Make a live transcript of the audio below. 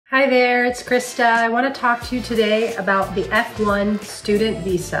Hi there, it's Krista. I want to talk to you today about the F-1 student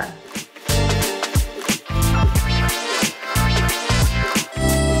visa.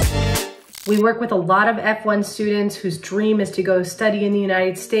 We work with a lot of F-1 students whose dream is to go study in the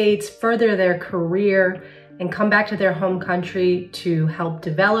United States, further their career, and come back to their home country to help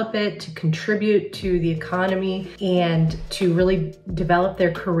develop it, to contribute to the economy, and to really develop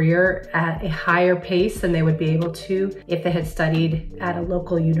their career at a higher pace than they would be able to if they had studied at a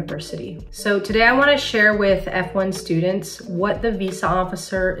local university. So today I want to share with F-1 students what the visa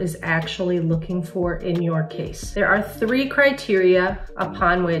officer is actually looking for in your case. There are 3 criteria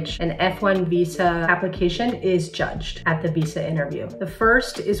upon which an F-1 visa application is judged at the visa interview. The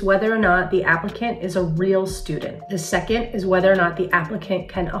first is whether or not the applicant is a real student. The second is whether or not the applicant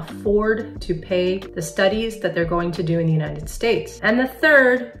can afford to pay the studies that they're going to do in the United States. And the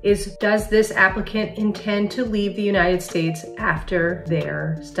third is, does this applicant intend to leave the United States after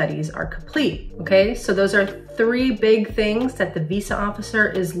their studies are complete? Okay, so those are 3 big things that the visa officer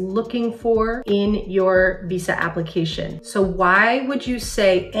is looking for in your visa application. So why would you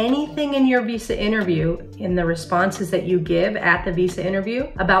say anything in your visa interview, in the responses that you give at the visa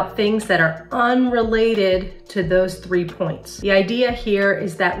interview, about things that are unrelated to those 3 points? The idea here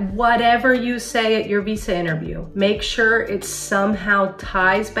is that whatever you say at your visa interview, make sure it somehow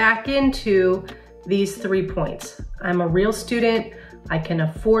ties back into these 3 points. I'm a real student, I can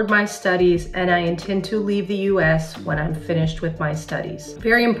afford my studies, and I intend to leave the US when I'm finished with my studies.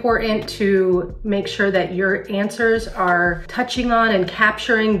 Very important to make sure that your answers are touching on and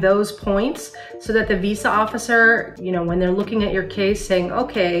capturing those points so that the visa officer, when they're looking at your case, saying,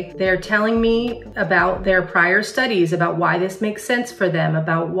 okay, they're telling me about their prior studies, about why this makes sense for them,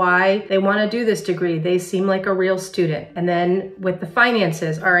 about why they want to do this degree. They seem like a real student. And then with the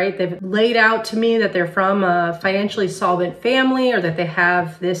finances, all right, they've laid out to me that they're from a financially solvent family, or that they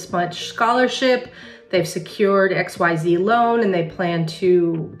have this much scholarship, they've secured XYZ loan, and they plan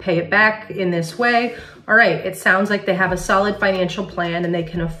to pay it back in this way. All right, it sounds like they have a solid financial plan and they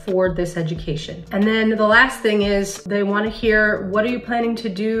can afford this education. And then the last thing is they want to hear, what are you planning to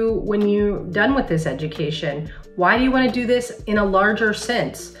do when you're done with this education? Why do you want to do this in a larger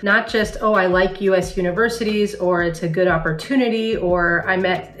sense? Not just, oh, I like US universities, or it's a good opportunity, or I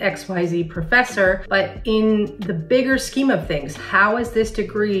met XYZ professor, but in the bigger scheme of things, how is this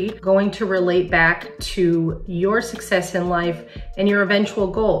degree going to relate back to your success in life and your eventual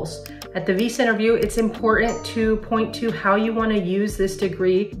goals? At the visa interview, it's important to point to how you want to use this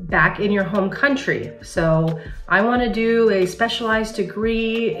degree back in your home country. So I want to do a specialized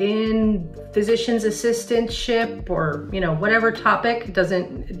degree in physician's assistantship, or whatever topic. It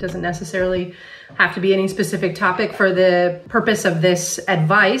doesn't necessarily have to be any specific topic for the purpose of this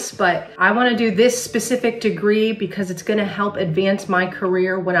advice, but I want to do this specific degree because it's going to help advance my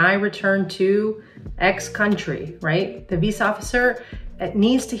career when I return to X country, right? The visa officer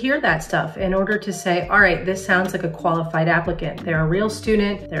needs to hear that stuff in order to say, all right, this sounds like a qualified applicant. They're a real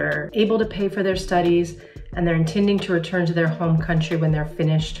student, they're able to pay for their studies, and they're intending to return to their home country when they're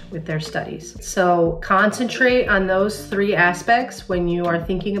finished with their studies. So concentrate on those 3 aspects when you are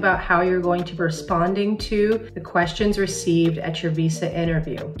thinking about how you're going to be responding to the questions received at your visa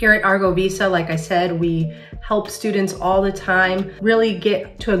interview. Here at Argo Visa, like I said, we help students all the time really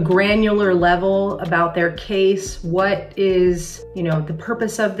get to a granular level about their case. What is, the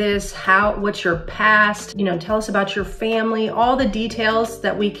purpose of this? What's your past? Tell us about your family, all the details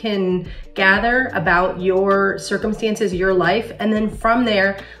that we can gather about your circumstances, your life. And then from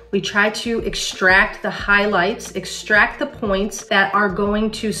there, we try to extract the highlights, extract the points that are going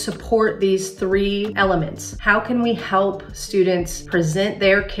to support these 3 elements. How can we help students present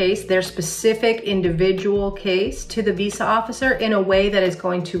their case, their specific individual case, to the visa officer in a way that is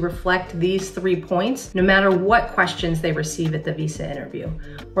going to reflect these 3 points, no matter what questions they receive at the visa interview?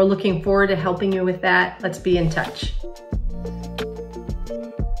 We're looking forward to helping you with that. Let's be in touch.